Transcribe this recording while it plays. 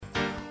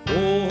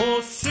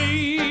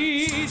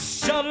Yossi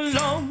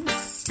Shalom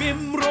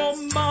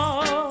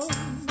Bimroman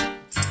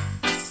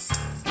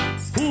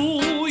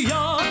Hu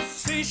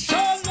Yossi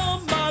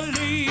Shalom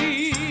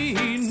Alinu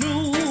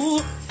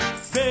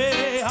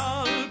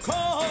Ve'al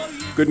Kol.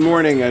 Good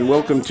morning and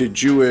welcome to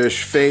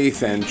Jewish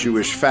Faith and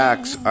Jewish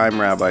Facts.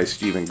 I'm Rabbi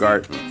Stephen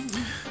Garten.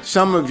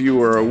 Some of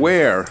you are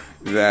aware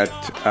that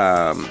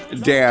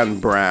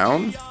Dan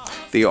Brown,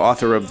 the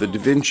author of the Da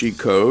Vinci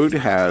Code,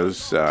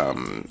 has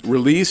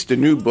released a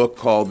new book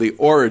called The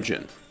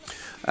Origin.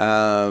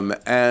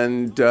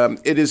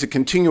 It is a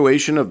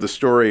continuation of the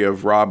story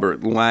of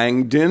Robert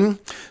Langdon,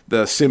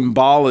 the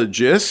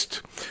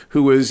symbologist,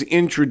 who was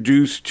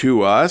introduced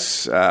to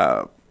us,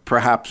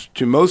 perhaps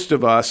to most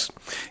of us,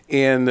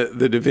 in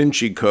the Da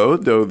Vinci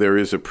Code, though there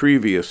is a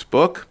previous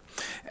book.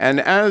 And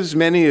as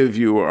many of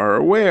you are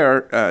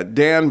aware,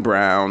 Dan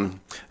Brown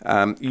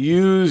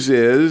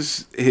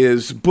uses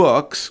his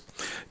books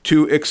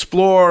to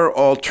explore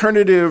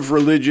alternative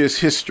religious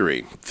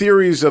history,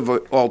 theories of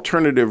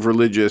alternative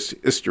religious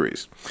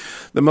histories.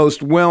 The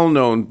most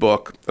well-known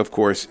book, of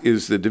course,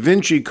 is the Da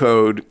Vinci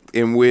Code,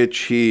 in which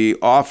he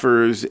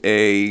offers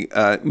a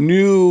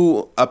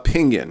new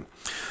opinion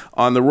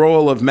on the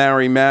role of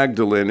Mary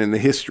Magdalene in the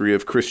history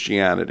of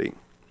Christianity.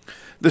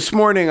 This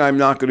morning, I'm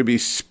not going to be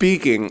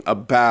speaking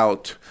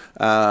about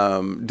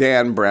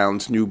Dan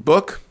Brown's new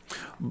book,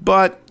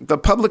 but the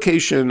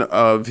publication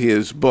of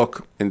his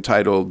book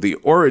entitled The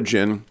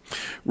Origin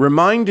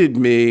reminded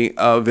me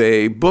of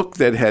a book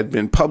that had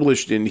been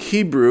published in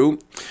Hebrew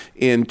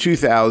in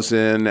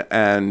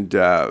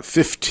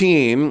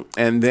 2015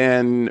 and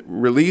then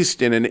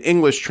released in an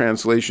English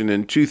translation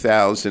in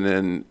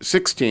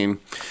 2016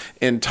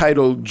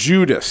 entitled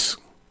Judas.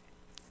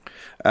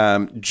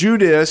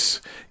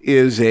 Judas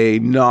is a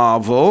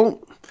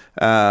novel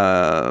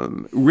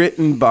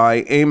written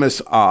by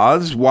Amos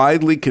Oz,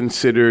 widely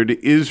considered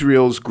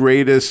Israel's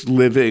greatest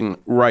living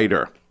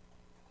writer.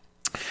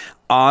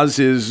 Oz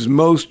is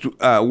most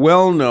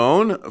well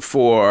known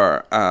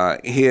for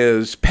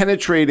his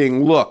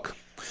penetrating look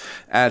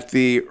at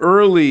the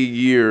early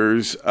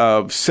years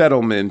of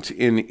settlement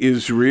in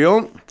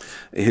Israel.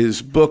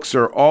 His books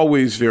are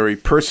always very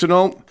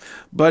personal,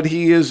 but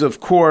he is, of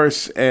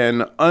course,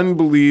 an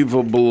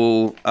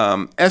unbelievable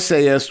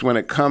essayist when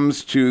it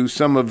comes to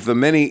some of the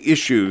many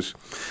issues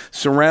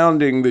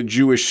surrounding the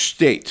Jewish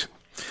state.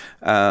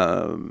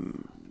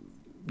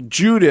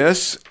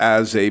 Judas,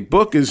 as a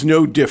book, is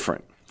no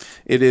different.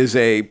 It is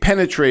a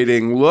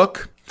penetrating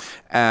look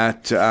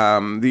at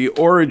the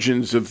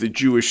origins of the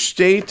Jewish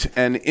state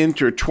and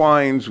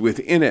intertwines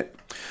within it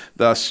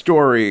the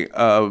story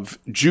of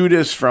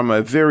Judas from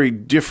a very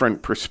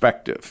different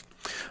perspective.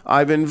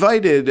 I've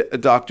invited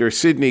Dr.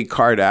 Sidney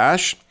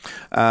Kardash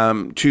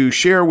to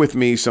share with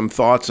me some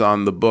thoughts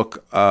on the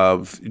book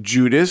of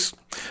Judas.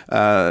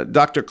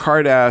 Dr.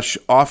 Kardash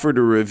offered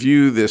a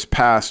review this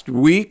past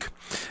week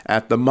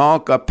at the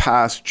Malka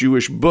Pass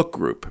Jewish Book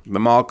Group. The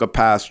Malka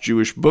Pass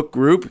Jewish Book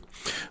Group,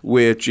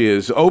 which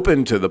is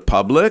open to the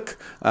public,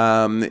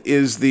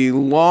 is the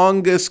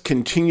longest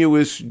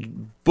continuous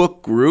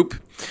book group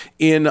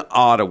in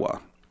Ottawa.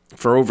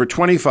 For over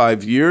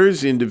 25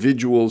 years,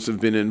 individuals have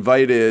been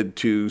invited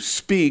to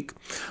speak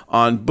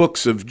on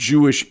books of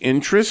Jewish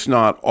interest,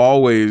 not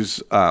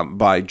always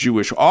by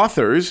Jewish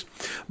authors,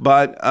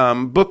 but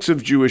books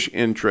of Jewish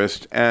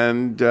interest.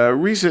 And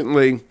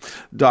recently,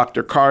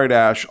 Dr.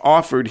 Kardash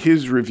offered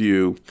his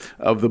review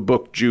of the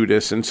book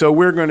Judas. And so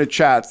we're going to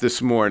chat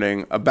this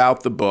morning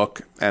about the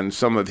book and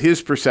some of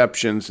his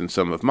perceptions and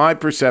some of my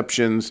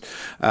perceptions.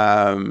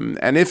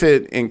 And if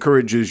it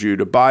encourages you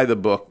to buy the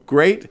book,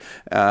 great.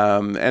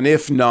 And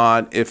if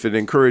not, if it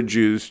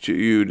encourages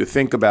you to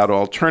think about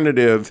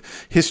alternative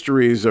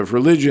histories of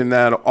religion,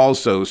 that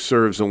also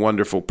serves a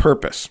wonderful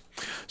purpose.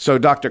 So,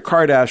 Dr.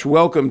 Kardash,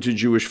 welcome to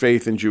Jewish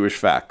Faith and Jewish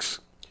Facts.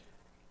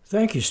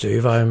 Thank you,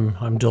 Steve.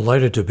 I'm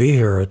delighted to be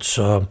here. It's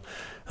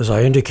as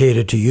I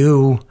indicated to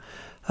you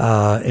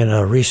in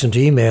a recent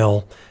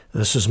email,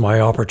 this is my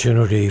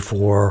opportunity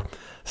for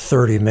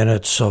 30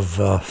 minutes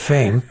of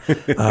fame.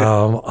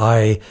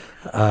 I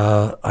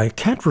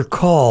can't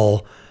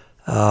recall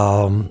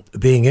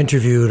being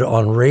interviewed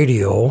on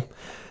radio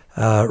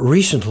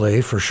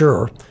recently, for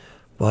sure,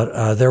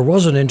 but there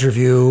was an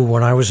interview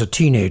when I was a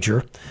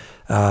teenager,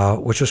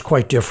 which was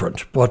quite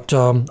different. But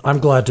I'm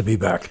glad to be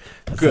back.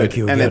 Good. Thank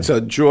you again. And it's a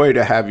joy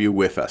to have you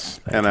with us.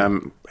 Thank you.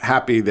 I'm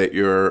happy that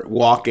you're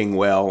walking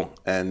well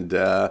and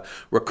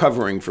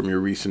recovering from your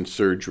recent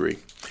surgery.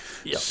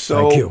 Yep.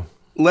 So thank you.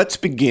 Let's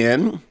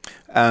begin.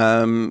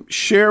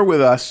 Share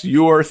with us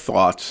your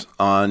thoughts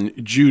on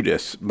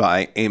Judas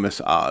by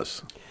Amos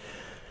Oz.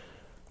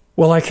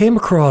 Well, I came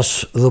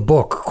across the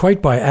book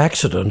quite by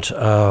accident.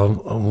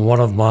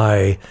 One of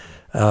my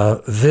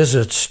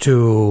visits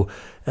to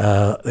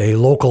a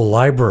local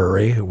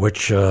library,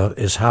 which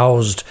is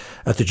housed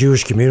at the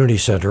Jewish Community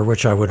Center,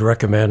 which I would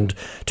recommend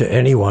to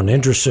anyone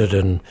interested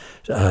in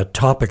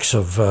topics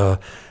of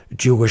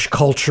Jewish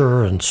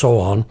culture and so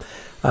on.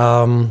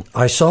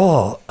 I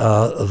saw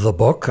the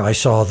book, I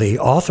saw the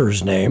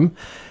author's name,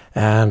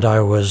 and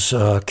I was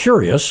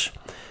curious,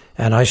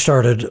 and I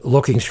started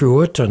looking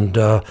through it, and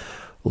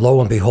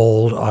lo and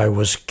behold, I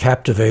was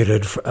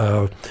captivated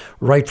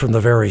right from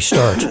the very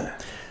start.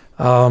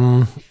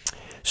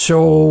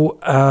 So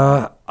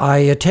I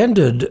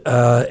attended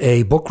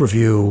a book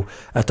review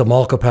at the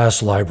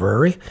Malkapass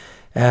Library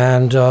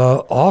and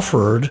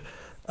offered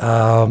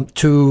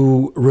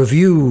to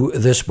review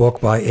this book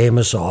by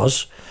Amos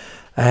Oz.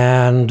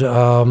 And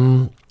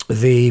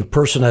the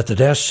person at the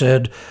desk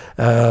said,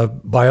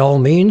 by all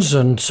means,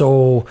 and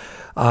so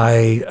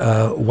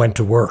I went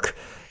to work.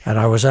 And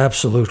I was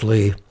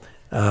absolutely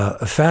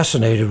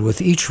fascinated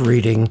with each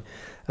reading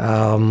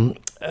and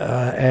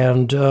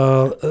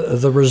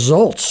the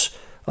results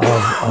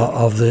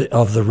of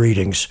the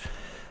readings.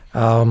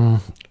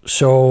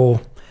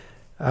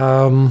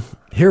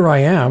 Here I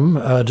am,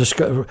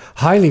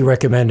 highly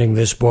recommending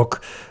this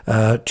book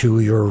to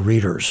your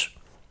readers.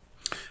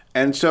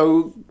 And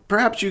so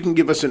perhaps you can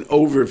give us an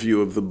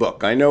overview of the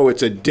book. I know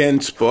it's a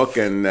dense book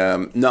and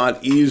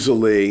not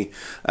easily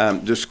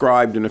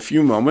described in a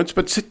few moments,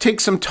 but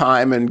take some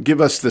time and give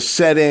us the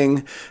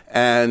setting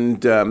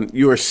and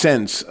your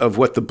sense of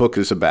what the book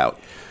is about.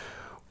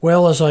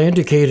 Well, as I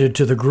indicated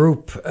to the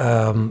group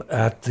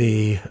at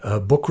the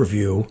book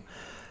review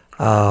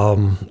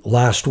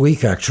last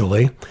week,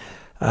 actually,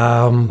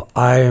 I'm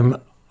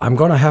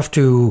going to have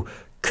to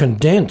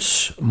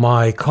condense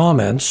my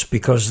comments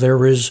because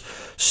there is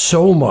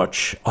so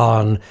much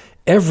on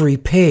every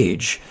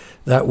page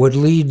that would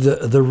lead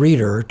the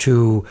reader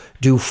to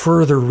do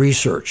further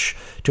research,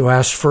 to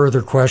ask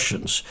further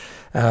questions,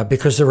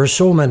 because there are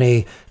so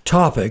many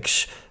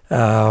topics,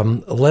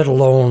 let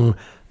alone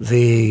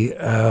the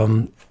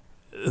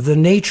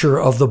nature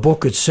of the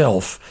book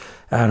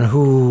itself, and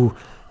who,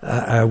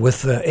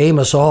 with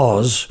Amos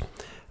Oz,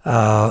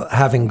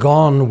 having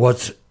gone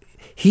what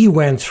he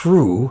went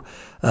through,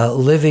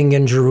 living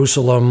in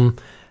Jerusalem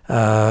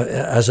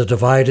as a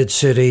divided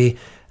city,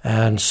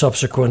 and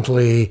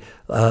subsequently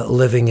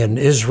living in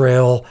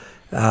Israel,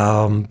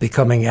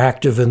 becoming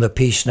active in the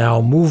Peace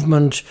Now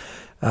movement,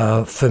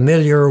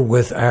 familiar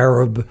with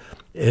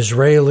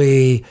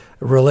Arab-Israeli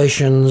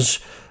relations,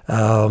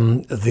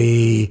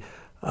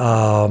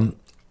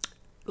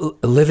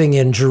 living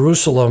in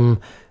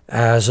Jerusalem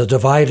as a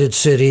divided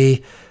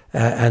city,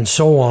 and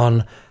so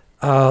on.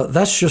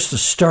 That's just a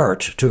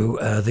start to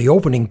the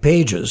opening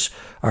pages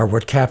are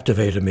what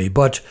captivated me.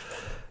 But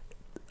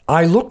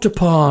I looked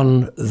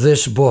upon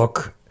this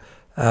book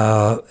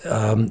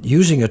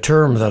using a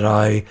term that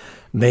I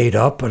made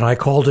up, and I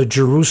called it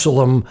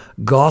Jerusalem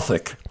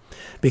Gothic,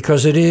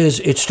 because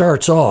it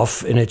starts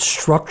off in its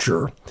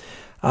structure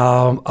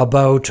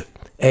about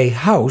a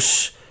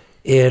house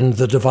in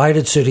the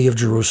divided city of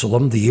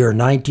Jerusalem, the year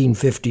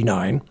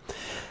 1959.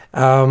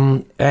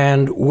 And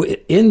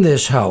in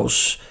this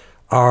house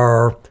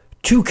are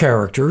two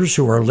characters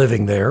who are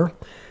living there,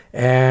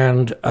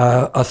 and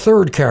a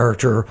third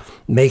character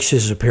makes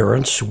his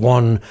appearance,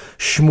 one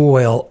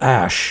Shmuel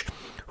Ash,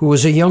 who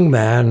is a young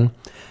man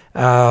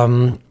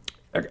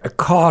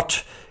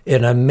caught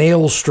in a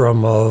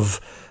maelstrom of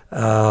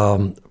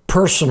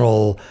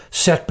personal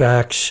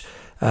setbacks.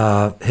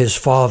 His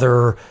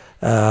father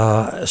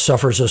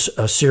suffers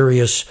a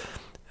serious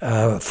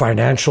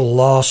financial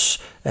loss,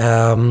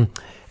 and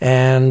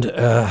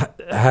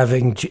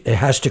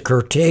has to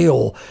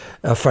curtail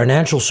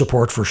financial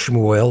support for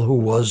Shmuel, who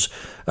was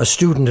a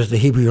student at the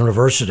Hebrew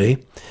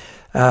University.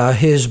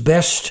 His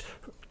best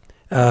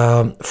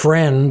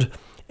friend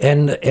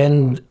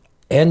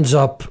ends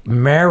up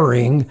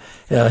marrying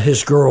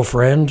his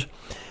girlfriend.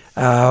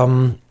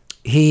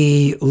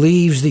 He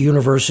leaves the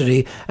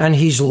university, and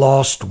he's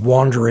lost,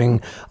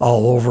 wandering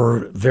all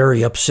over,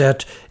 very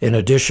upset. In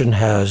addition,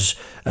 has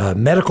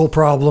medical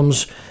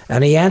problems,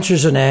 and he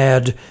answers an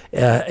ad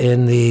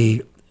in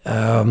the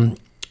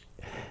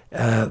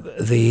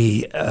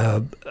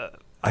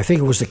I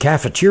think it was the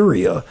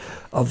cafeteria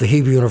of the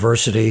Hebrew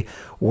University,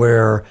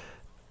 where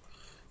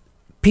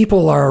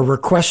people are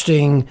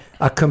requesting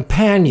a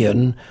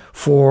companion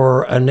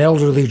for an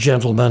elderly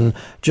gentleman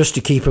just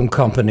to keep him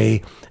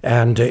company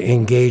and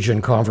engage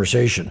in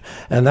conversation.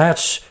 And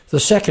that's the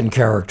second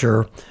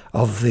character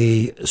of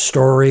the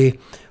story,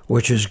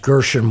 which is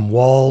Gershom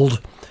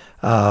Wald,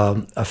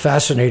 a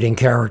fascinating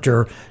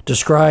character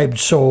described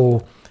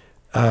so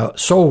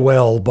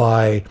well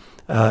by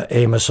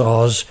Amos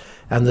Oz.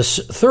 And this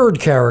third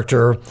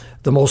character,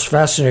 the most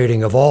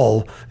fascinating of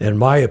all, in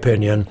my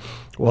opinion,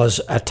 was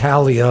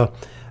Atalia,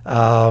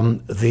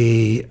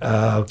 the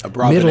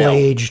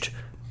middle-aged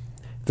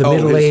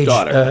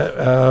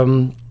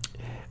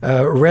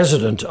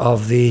resident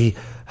of the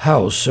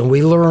house. And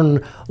we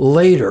learn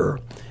later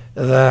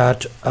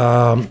that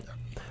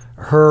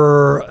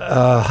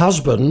her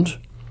husband,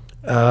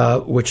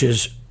 which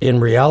is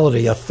in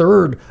reality a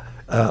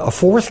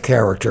fourth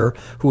character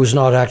who is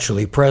not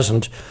actually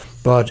present,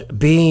 but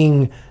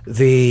being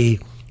the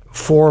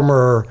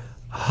former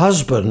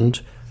husband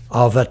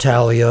of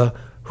Atalia,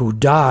 who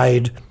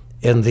died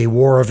in the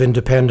War of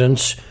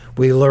Independence,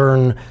 we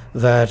learn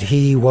that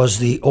he was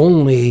the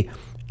only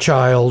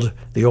child,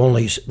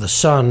 the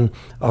son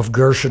of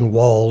Gershon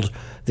Wald,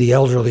 the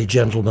elderly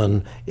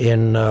gentleman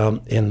in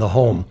the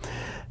home.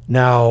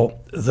 Now,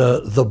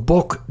 the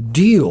book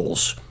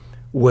deals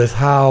with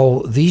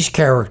how these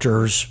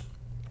characters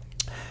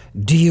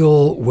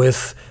deal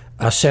with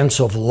a sense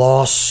of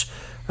loss,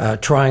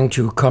 trying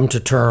to come to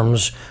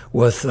terms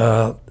with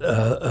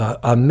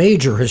a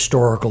major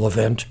historical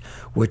event,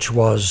 which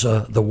was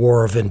the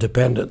War of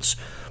Independence.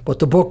 But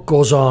the book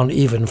goes on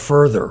even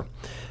further,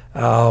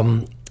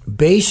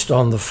 based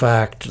on the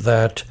fact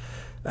that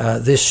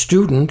this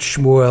student,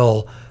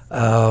 Shmuel,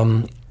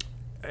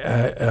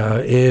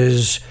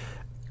 is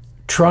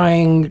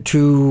trying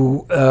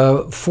to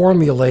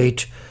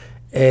formulate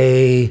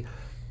a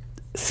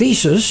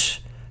thesis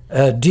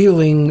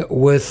dealing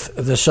with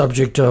the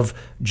subject of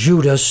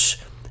Judas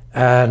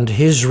and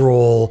his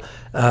role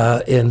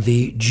in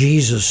the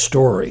Jesus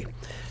story.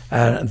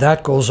 And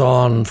that goes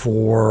on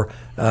for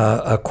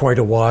quite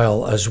a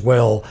while as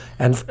well,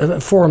 and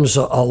forms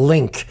a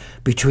link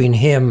between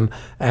him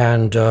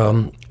and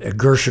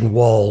Gershon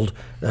Wald,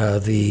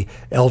 the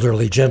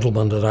elderly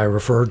gentleman that I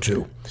referred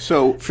to.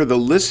 So for the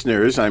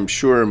listeners, I'm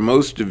sure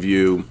most of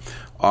you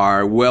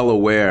are well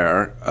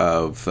aware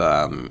of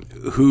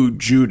who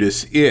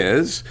Judas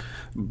is,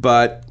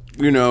 but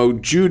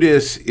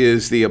Judas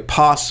is the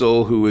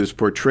apostle who is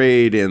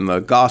portrayed in the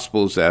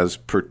Gospels as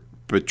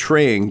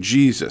betraying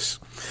Jesus.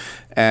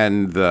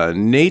 And the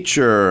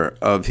nature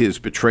of his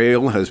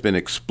betrayal has been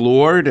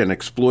explored and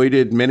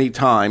exploited many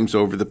times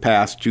over the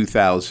past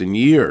 2,000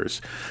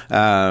 years,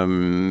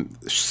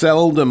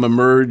 seldom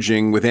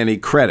emerging with any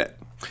credit.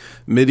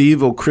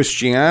 Medieval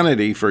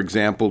Christianity, for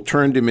example,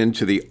 turned him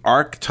into the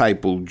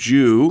archetypal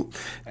Jew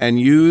and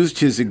used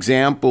his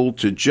example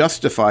to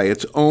justify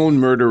its own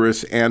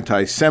murderous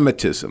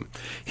anti-Semitism.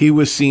 He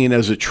was seen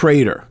as a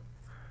traitor.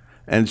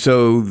 And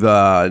so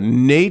the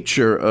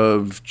nature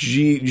of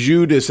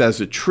Judas as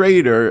a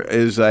traitor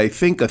is, I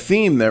think, a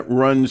theme that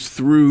runs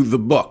through the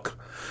book.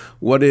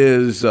 What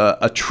is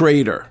a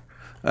traitor?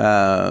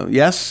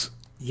 Yes?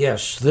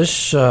 Yes,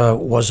 this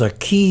was a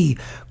key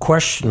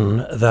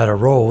question that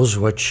arose,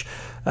 which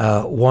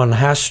one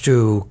has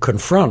to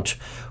confront.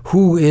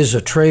 Who is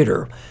a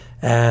traitor?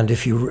 And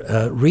if you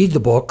read the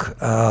book,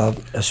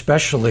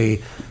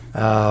 especially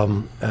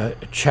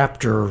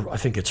chapter, I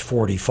think it's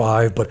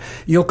 45, but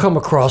you'll come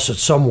across it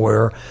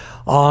somewhere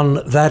on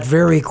that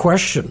very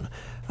question,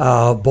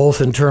 both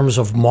in terms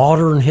of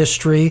modern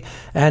history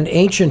and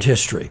ancient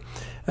history.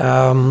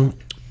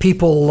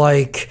 People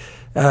like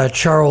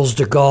Charles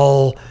de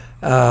Gaulle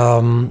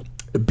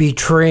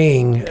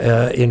betraying,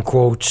 in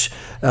quotes,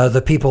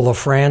 the people of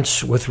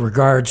France with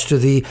regards to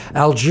the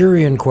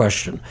Algerian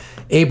question.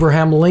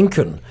 Abraham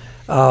Lincoln,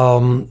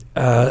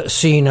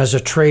 seen as a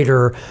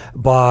traitor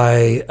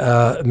by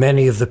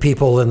many of the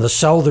people in the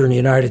southern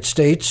United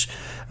States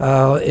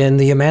in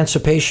the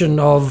emancipation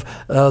of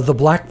the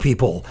black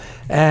people,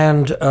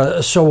 and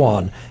so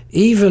on.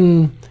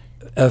 Even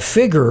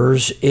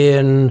figures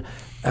in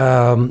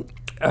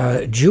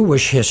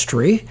Jewish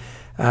history,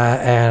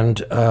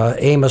 and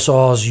Amos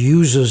Oz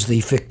uses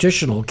the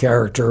fictional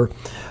character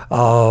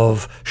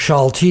of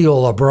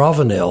Shaltiel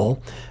Abravanel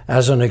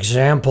as an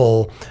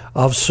example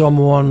of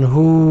someone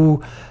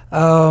who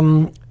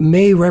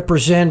may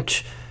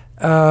represent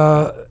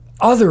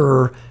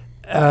other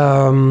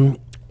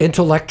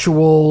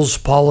intellectuals,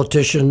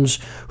 politicians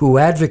who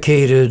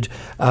advocated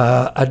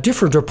a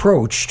different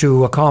approach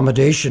to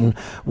accommodation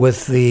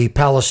with the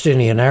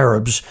Palestinian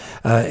Arabs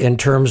in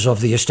terms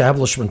of the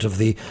establishment of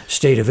the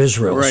State of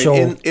Israel. Right. So,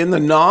 in the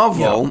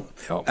novel,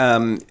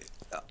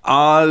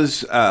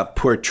 Oz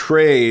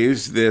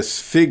portrays this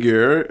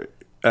figure,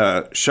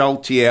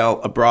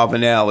 Shaltiel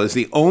Abravanel, as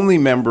the only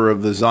member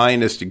of the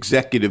Zionist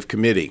Executive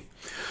Committee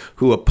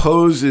who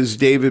opposes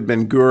David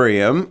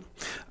Ben-Gurion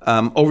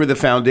over the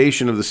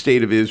foundation of the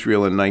State of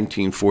Israel in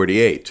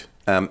 1948.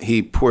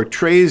 He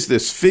portrays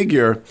this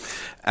figure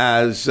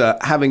as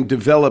having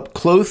developed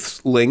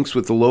close links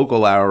with the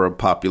local Arab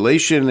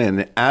population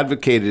and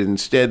advocated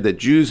instead that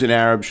Jews and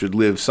Arabs should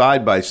live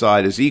side by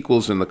side as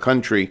equals in the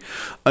country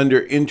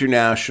under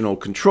international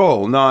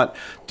control, not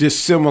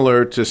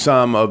dissimilar to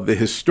some of the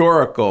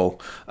historical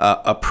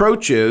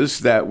approaches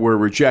that were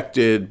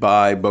rejected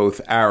by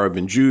both Arab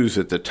and Jews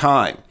at the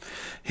time.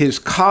 His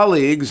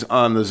colleagues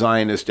on the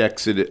Zionist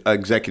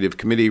Executive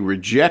Committee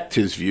reject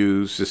his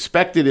views,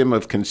 suspected him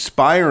of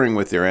conspiring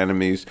with their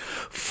enemies,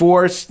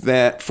 forced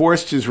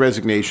his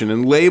resignation,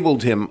 and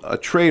labeled him a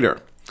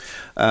traitor.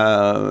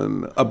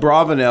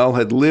 Abravanel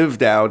had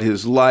lived out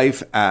his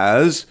life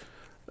as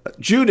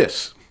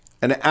Judas,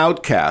 an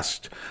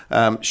outcast,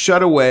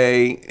 shut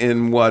away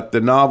in what the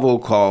novel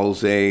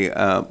calls a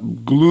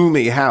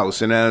gloomy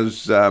house. And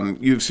as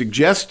you've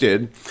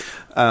suggested,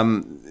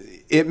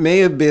 he may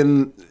have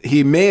been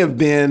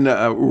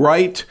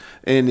right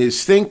in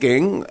his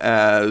thinking,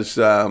 as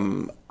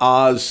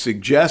Oz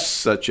suggests,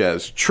 such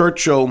as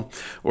Churchill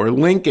or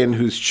Lincoln,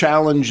 whose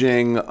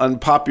challenging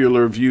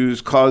unpopular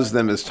views caused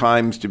them at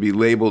times to be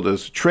labeled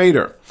as a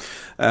traitor.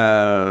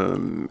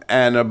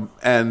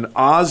 And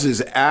Oz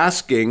is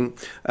asking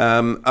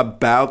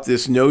about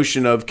this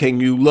notion of, can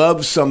you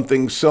love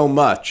something so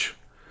much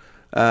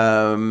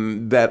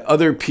that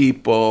other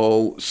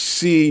people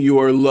see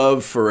your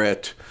love for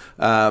it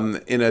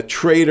in a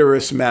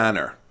traitorous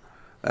manner?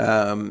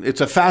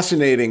 It's a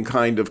fascinating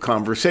kind of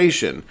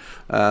conversation.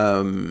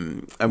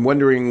 I'm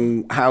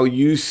wondering how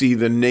you see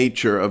the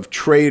nature of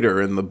traitor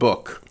in the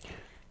book.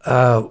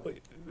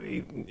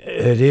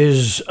 It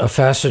is a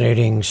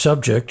fascinating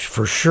subject,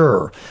 for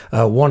sure,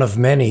 one of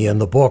many in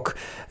the book.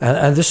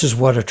 And this is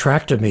what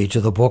attracted me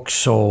to the book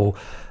so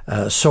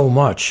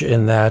much,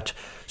 in that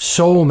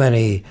so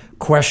many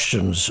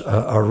questions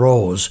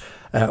arose,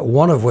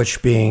 one of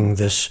which being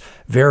this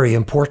very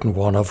important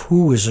one of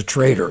who is a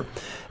traitor.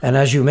 And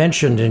as you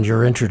mentioned in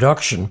your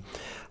introduction,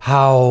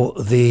 how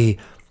the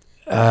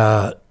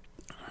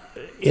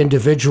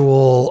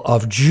individual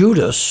of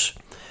Judas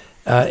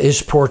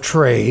is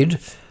portrayed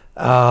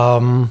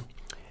as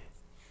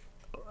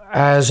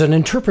an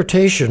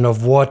interpretation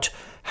of what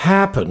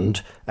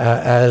happened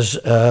as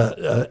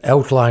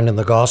outlined in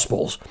the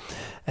Gospels.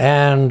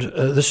 And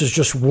this is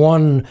just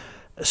one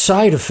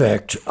side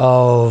effect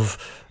of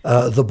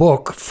the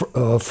book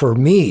for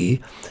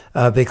me,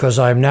 because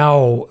I'm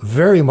now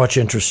very much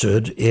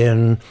interested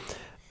in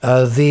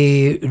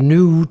the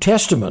New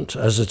Testament,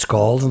 as it's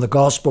called, and the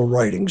Gospel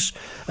writings,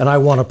 and I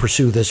want to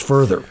pursue this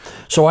further.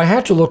 So I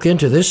had to look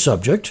into this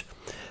subject,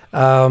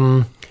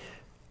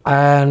 and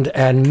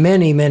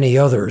many, many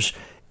others.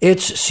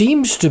 It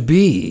seems to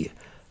be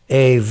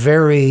a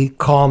very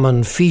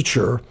common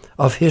feature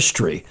of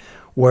history,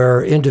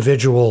 where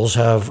individuals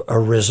have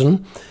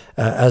arisen,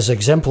 as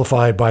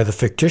exemplified by the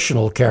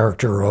fictional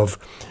character of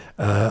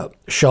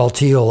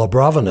Shaltiel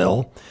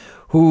Abravanel,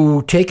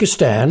 who take a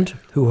stand,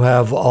 who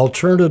have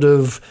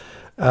alternative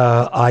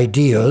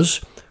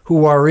ideas,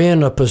 who are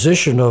in a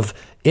position of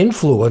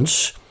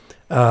influence.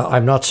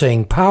 I'm not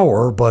saying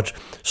power, but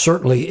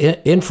certainly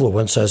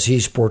influence, as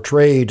he's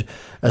portrayed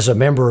as a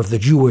member of the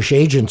Jewish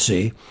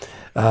agency,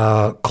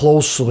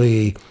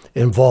 closely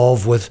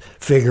involved with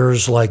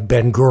figures like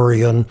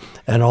Ben-Gurion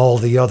and all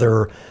the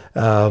other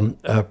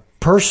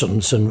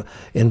persons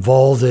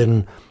involved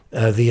in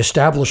the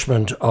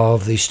establishment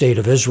of the State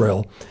of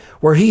Israel,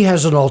 where he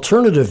has an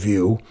alternative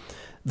view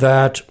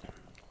that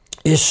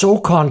is so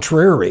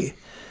contrary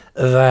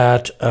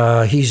that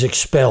he's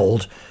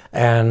expelled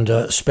and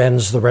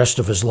spends the rest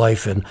of his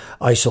life in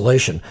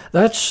isolation.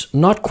 That's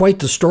not quite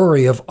the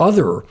story of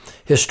other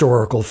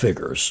historical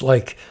figures,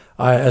 like,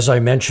 as I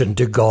mentioned,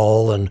 de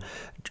Gaulle, and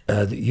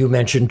you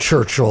mentioned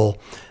Churchill,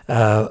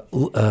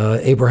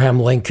 Abraham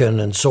Lincoln,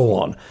 and so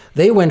on.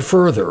 They went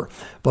further,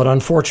 but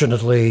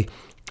unfortunately,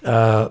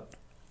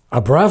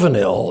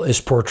 Abravanel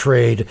is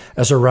portrayed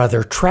as a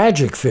rather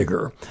tragic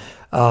figure.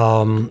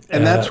 And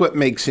that's what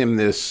makes him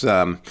this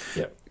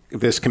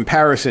this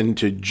comparison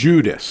to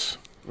Judas,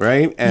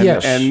 right? And,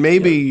 yes. And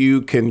maybe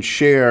you can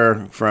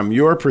share from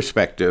your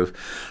perspective,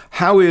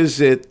 how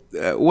is it,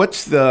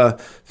 what's the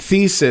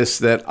thesis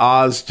that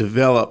Oz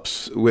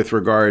develops with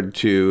regard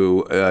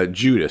to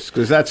Judas?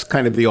 Because that's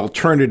kind of the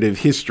alternative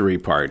history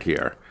part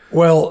here.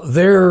 Well,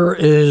 there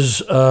is,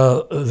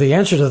 the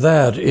answer to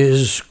that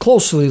is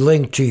closely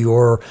linked to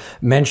your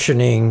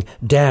mentioning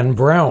Dan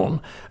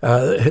Brown.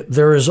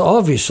 There is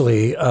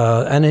obviously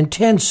an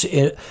intense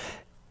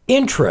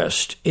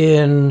interest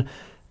in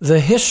the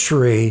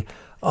history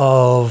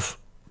of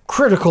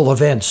critical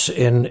events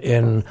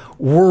in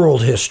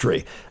world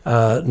history,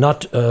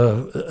 not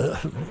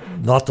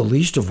the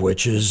least of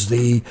which is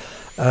the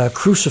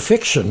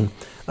crucifixion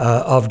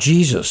of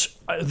Jesus.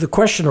 The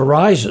question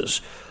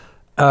arises,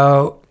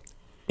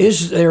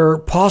 is there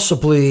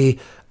possibly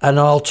an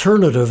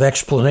alternative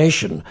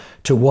explanation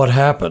to what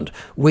happened?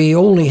 We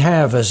only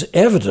have as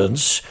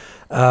evidence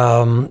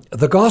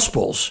the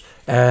Gospels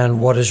and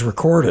what is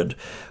recorded,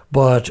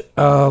 but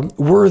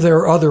were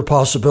there other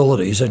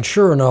possibilities? And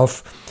sure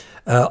enough,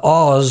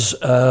 Oz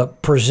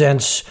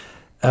presents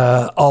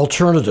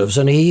alternatives,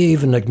 and he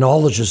even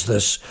acknowledges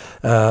this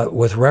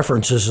with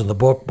references in the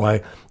book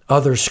by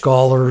other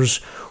scholars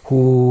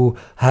who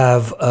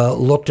have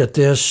looked at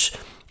this.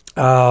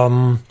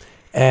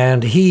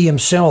 And he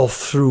himself,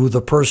 through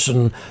the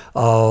person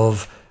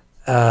of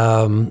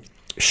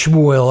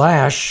Shmuel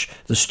Ash,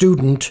 the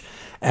student,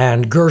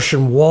 and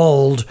Gershom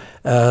Wald,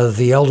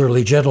 the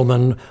elderly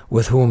gentleman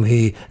with whom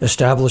he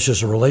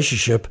establishes a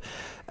relationship,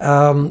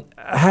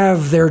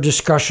 have their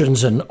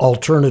discussions and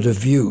alternative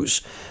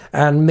views.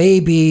 And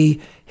maybe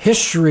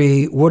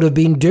history would have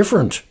been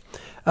different,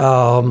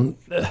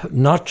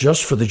 not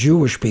just for the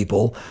Jewish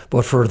people,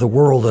 but for the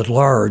world at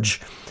large,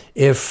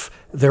 if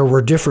there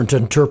were different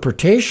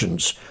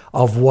interpretations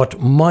of what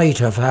might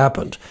have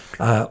happened.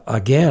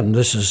 Again,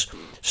 this is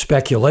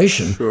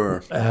speculation.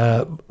 Sure.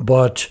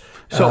 But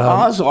so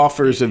Oz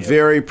offers a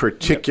very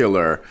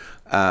particular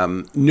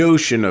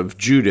notion of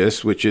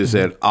Judas, which is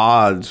at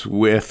odds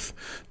with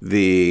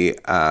the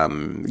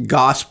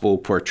gospel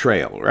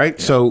portrayal, right?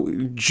 Yeah. So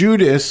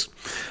Judas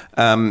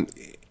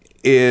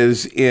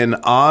is, in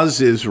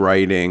Oz's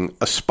writing,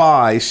 a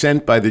spy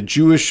sent by the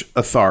Jewish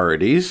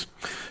authorities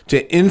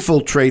to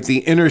infiltrate the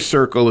inner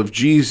circle of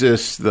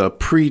Jesus, the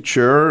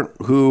preacher,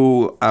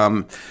 who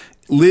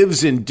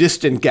lives in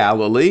distant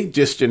Galilee,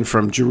 distant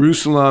from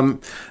Jerusalem,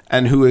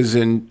 and who is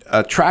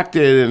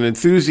attracted an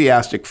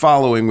enthusiastic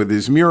following with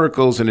his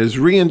miracles and his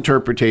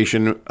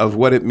reinterpretation of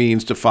what it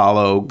means to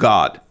follow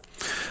God.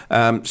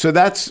 So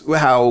that's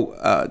how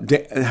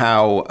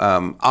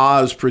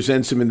Oz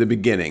presents him in the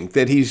beginning,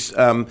 that he's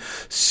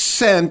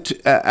sent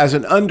as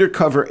an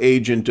undercover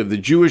agent of the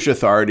Jewish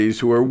authorities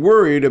who are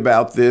worried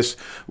about this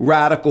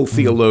radical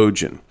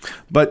theologian.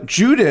 But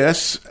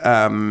Judas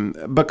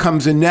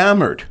becomes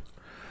enamored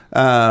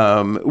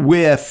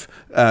with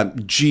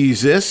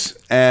Jesus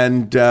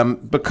and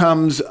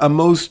becomes a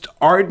most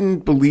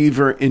ardent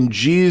believer in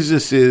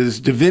Jesus's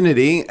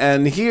divinity.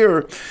 And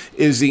here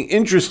is the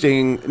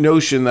interesting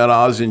notion that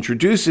Oz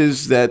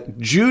introduces, that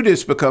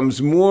Judas becomes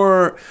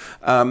more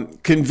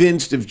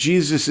convinced of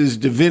Jesus's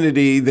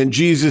divinity than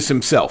Jesus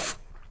himself.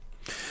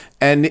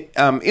 And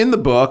in the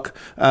book,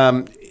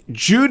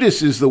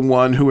 Judas is the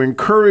one who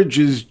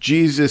encourages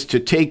Jesus to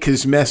take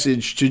his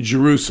message to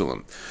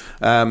Jerusalem.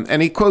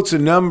 And he quotes a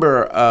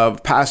number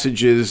of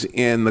passages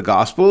in the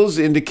Gospels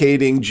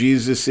indicating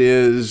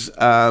Jesus'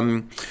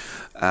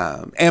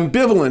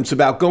 ambivalence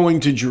about going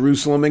to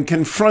Jerusalem and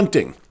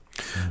confronting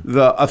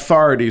the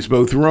authorities,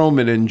 both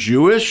Roman and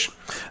Jewish.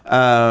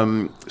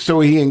 So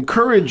he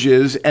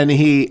encourages, and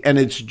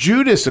it's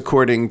Judas,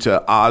 according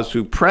to Oz,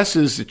 who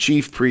presses the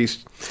chief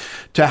priest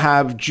to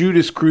have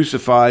Judas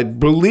crucified,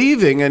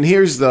 believing, and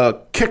here's the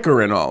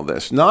kicker in all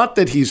this, not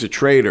that he's a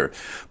traitor,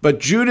 but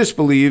Judas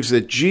believes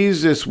that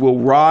Jesus will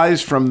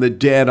rise from the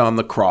dead on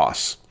the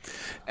cross,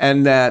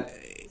 and that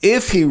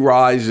if he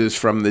rises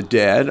from the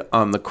dead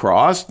on the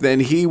cross, then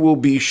he will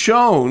be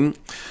shown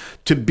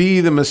to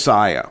be the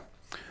Messiah.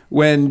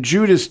 When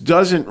Judas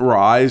doesn't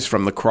rise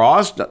from the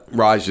cross,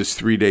 rises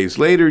 3 days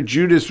later,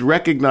 Judas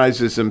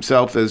recognizes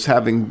himself as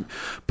having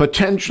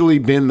potentially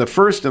been the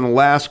first and the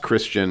last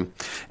Christian,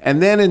 and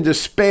then in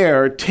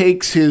despair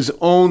takes his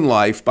own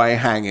life by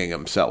hanging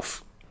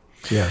himself.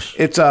 Yes.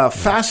 It's a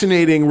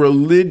fascinating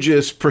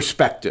religious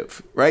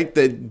perspective, right?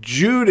 That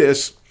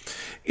Judas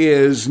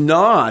is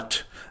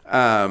not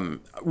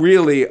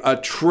really a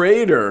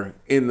traitor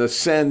in the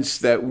sense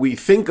that we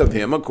think of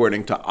him,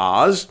 according to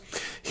Oz.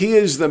 He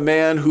is the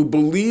man who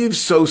believes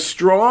so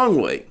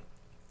strongly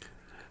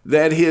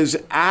that his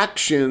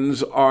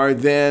actions are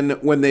then,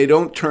 when they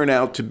don't turn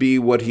out to be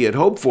what he had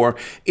hoped for,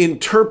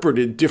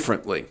 interpreted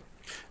differently.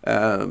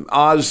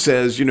 Oz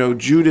says,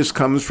 Judas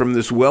comes from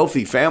this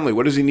wealthy family.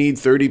 What does he need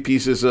 30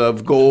 pieces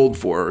of gold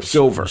for, or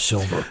silver?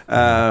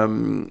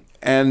 And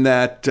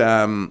that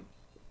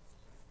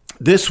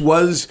this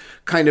was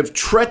kind of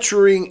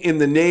treachery in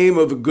the name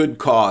of a good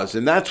cause.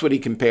 And that's what he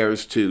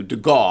compares to de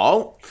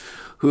Gaulle,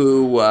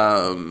 who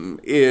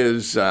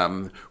is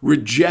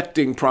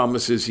rejecting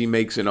promises he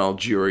makes in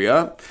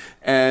Algeria.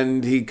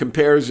 And he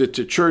compares it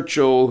to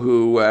Churchill,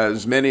 who,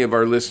 as many of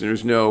our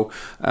listeners know,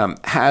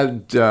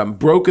 had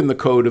broken the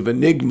code of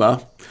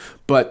Enigma,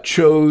 but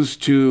chose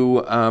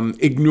to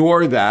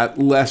ignore that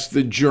lest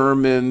the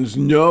Germans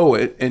know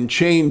it and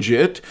change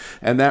it.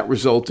 And that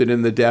resulted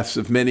in the deaths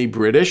of many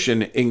British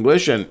and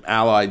English and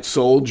Allied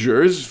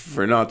soldiers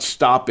for not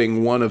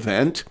stopping one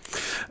event.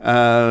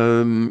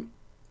 And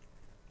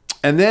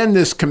then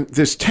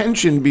this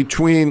tension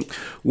between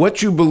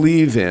what you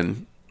believe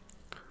in.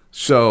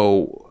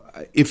 So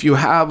if you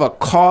have a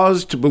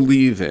cause to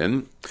believe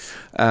in,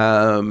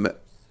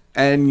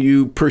 and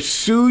you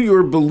pursue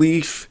your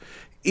belief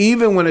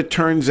even when it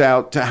turns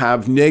out to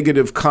have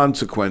negative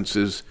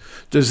consequences,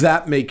 does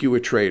that make you a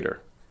traitor?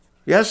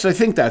 Yes, I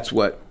think that's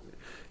what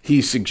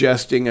he's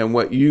suggesting and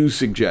what you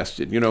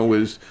suggested.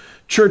 Was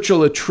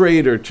Churchill a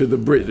traitor to the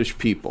British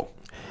people?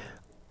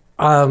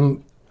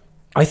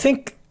 I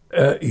think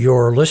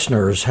your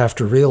listeners have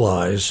to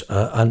realize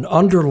an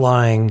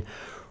underlying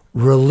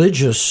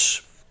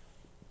religious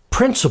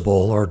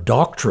principle or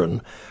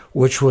doctrine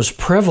which was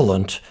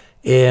prevalent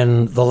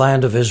in the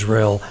land of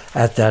Israel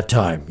at that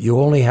time. You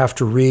only have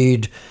to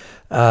read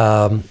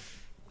the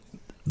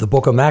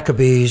book of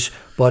Maccabees,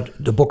 but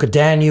the book of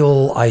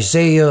Daniel,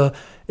 Isaiah,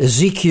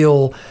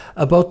 Ezekiel,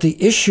 about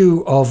the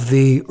issue of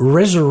the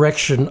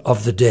resurrection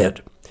of the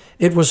dead.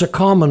 It was a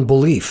common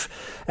belief.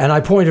 And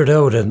I pointed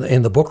out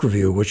in the book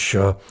review, which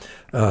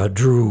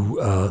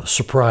drew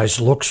surprised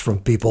looks from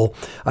people,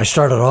 I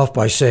started off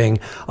by saying,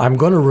 I'm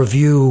going to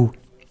review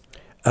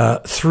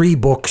 3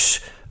 books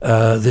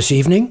this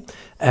evening.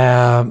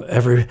 And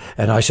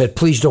I said,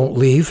 please don't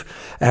leave.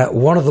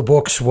 One of the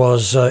books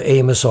was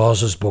Amos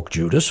Oz's book,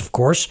 Judas, of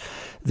course.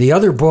 The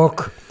other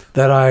book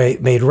that I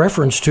made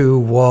reference to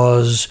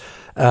was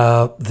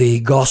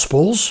the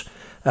Gospels,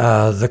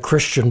 the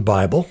Christian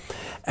Bible.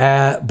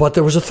 But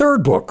there was a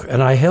third book,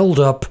 and I held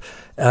up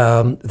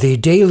the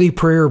daily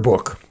prayer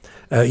book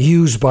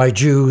used by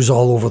Jews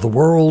all over the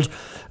world,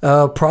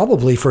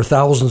 probably for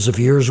thousands of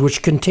years,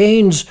 which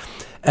contains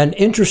an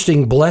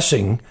interesting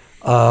blessing.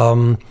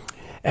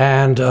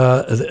 And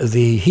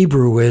the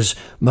Hebrew is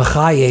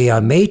Machaye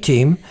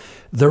Metim,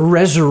 the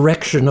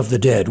resurrection of the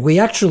dead. We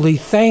actually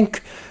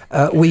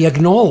we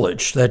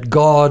acknowledge that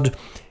God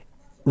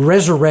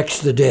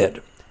resurrects the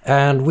dead.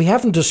 And we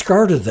haven't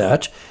discarded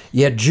that,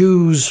 yet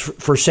Jews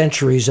for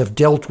centuries have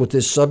dealt with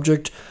this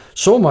subject,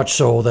 so much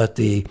so that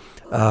the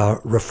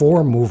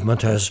Reform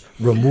movement has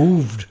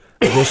removed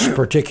this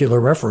particular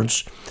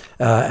reference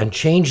and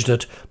changed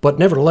it, but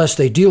nevertheless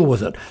they deal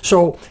with it.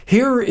 So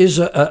here is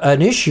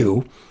an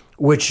issue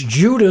which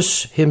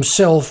Judas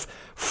himself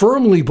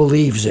firmly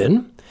believes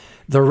in,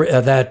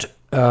 that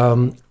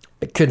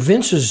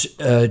convinces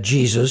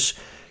Jesus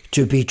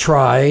to be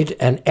tried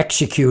and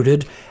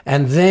executed,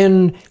 and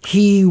then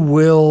he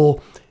will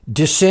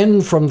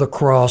descend from the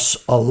cross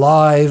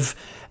alive,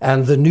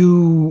 and the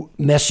new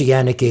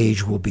messianic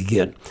age will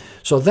begin.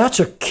 So that's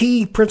a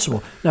key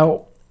principle.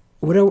 Now,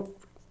 without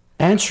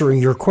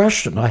answering your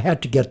question, I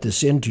had to get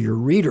this into your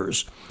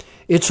readers.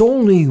 It's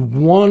only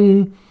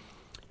one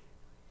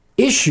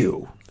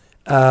issue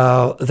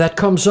that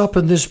comes up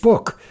in this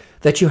book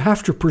that you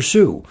have to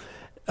pursue.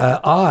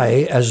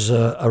 I, as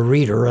a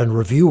reader and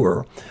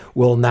reviewer,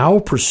 will now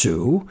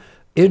pursue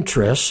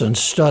interests and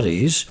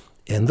studies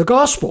in the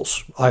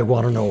Gospels. I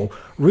want to know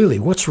really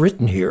what's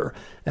written here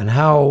and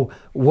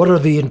what are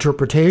the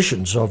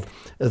interpretations of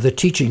the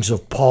teachings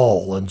of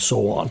Paul and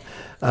so on,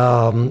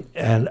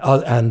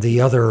 and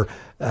the other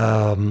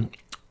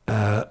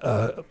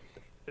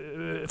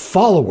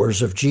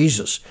followers of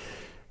Jesus.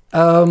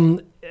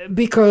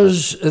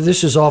 Because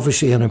this is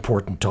obviously an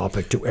important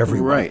topic to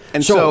everyone. Right.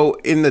 And so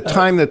in the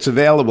time that's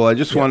available, I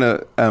just want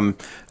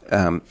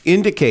to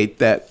indicate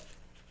that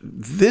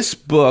this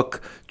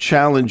book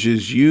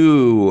challenges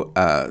you,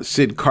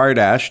 Sid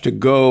Kardash, to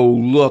go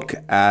look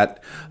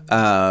at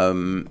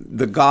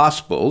the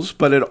Gospels,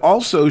 but it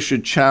also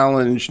should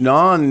challenge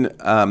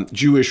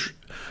non-Jewish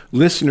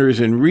listeners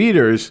and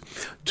readers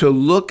to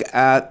look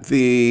at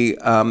the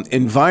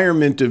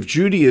environment of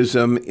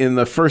Judaism in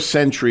the first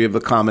century of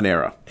the Common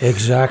Era.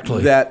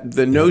 Exactly. That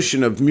the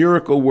notion of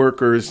miracle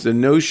workers, the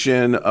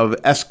notion of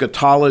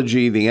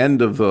eschatology, the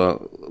end of the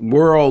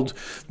world,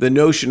 the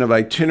notion of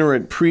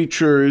itinerant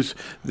preachers,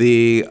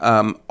 the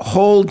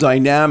whole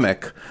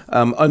dynamic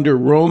under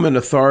Roman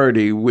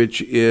authority,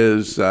 which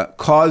is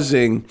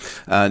causing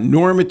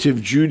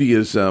normative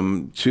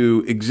Judaism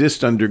to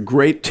exist under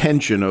great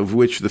tension, of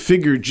which the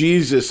figure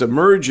Jesus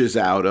emerges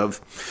out of,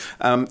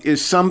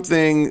 is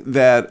something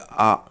that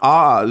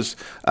Oz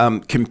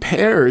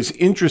compares,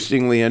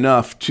 interestingly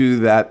enough, to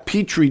that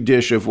petri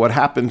dish of what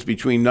happens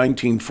between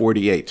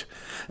 1948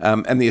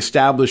 and the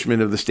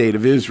establishment of the State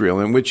of Israel,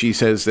 in which he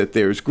says that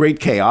there's great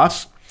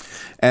chaos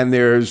and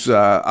there's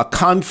a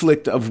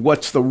conflict of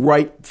what's the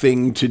right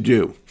thing to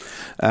do.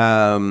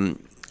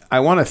 I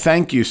want to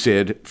thank you,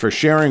 Sid, for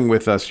sharing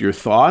with us your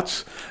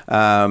thoughts.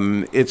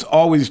 It's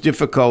always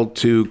difficult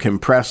to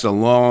compress a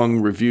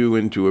long review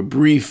into a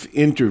brief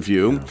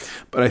interview,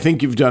 but I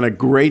think you've done a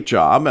great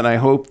job, and I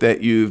hope that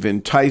you've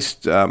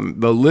enticed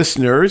the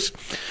listeners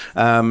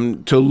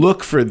to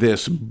look for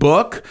this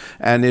book,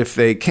 and if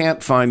they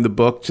can't find the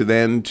book,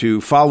 to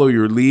follow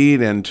your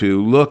lead and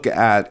to look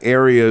at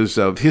areas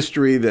of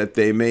history that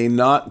they may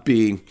not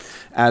be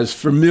as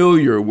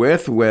familiar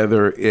with,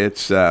 whether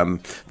it's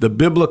the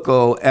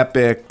biblical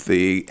epic,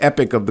 the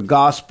epic of the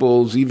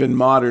Gospels, even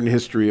modern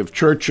history of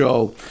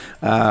Churchill.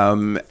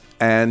 It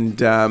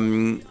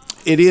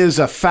is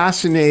a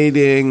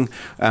fascinating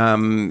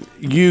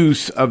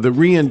use of the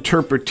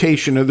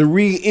reinterpretation or the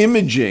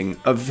re-imaging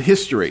of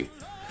history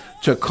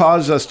to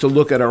cause us to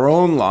look at our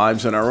own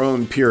lives and our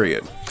own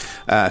period.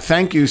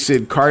 Thank you,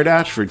 Sid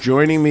Kardash, for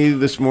joining me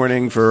this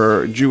morning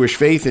for Jewish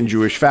Faith and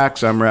Jewish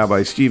Facts. I'm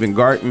Rabbi Stephen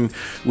Garten,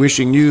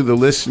 wishing you, the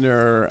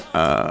listener,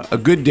 a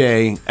good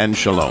day and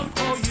shalom.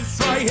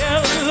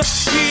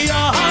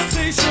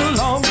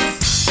 Shalom,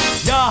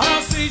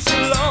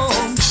 Shalom.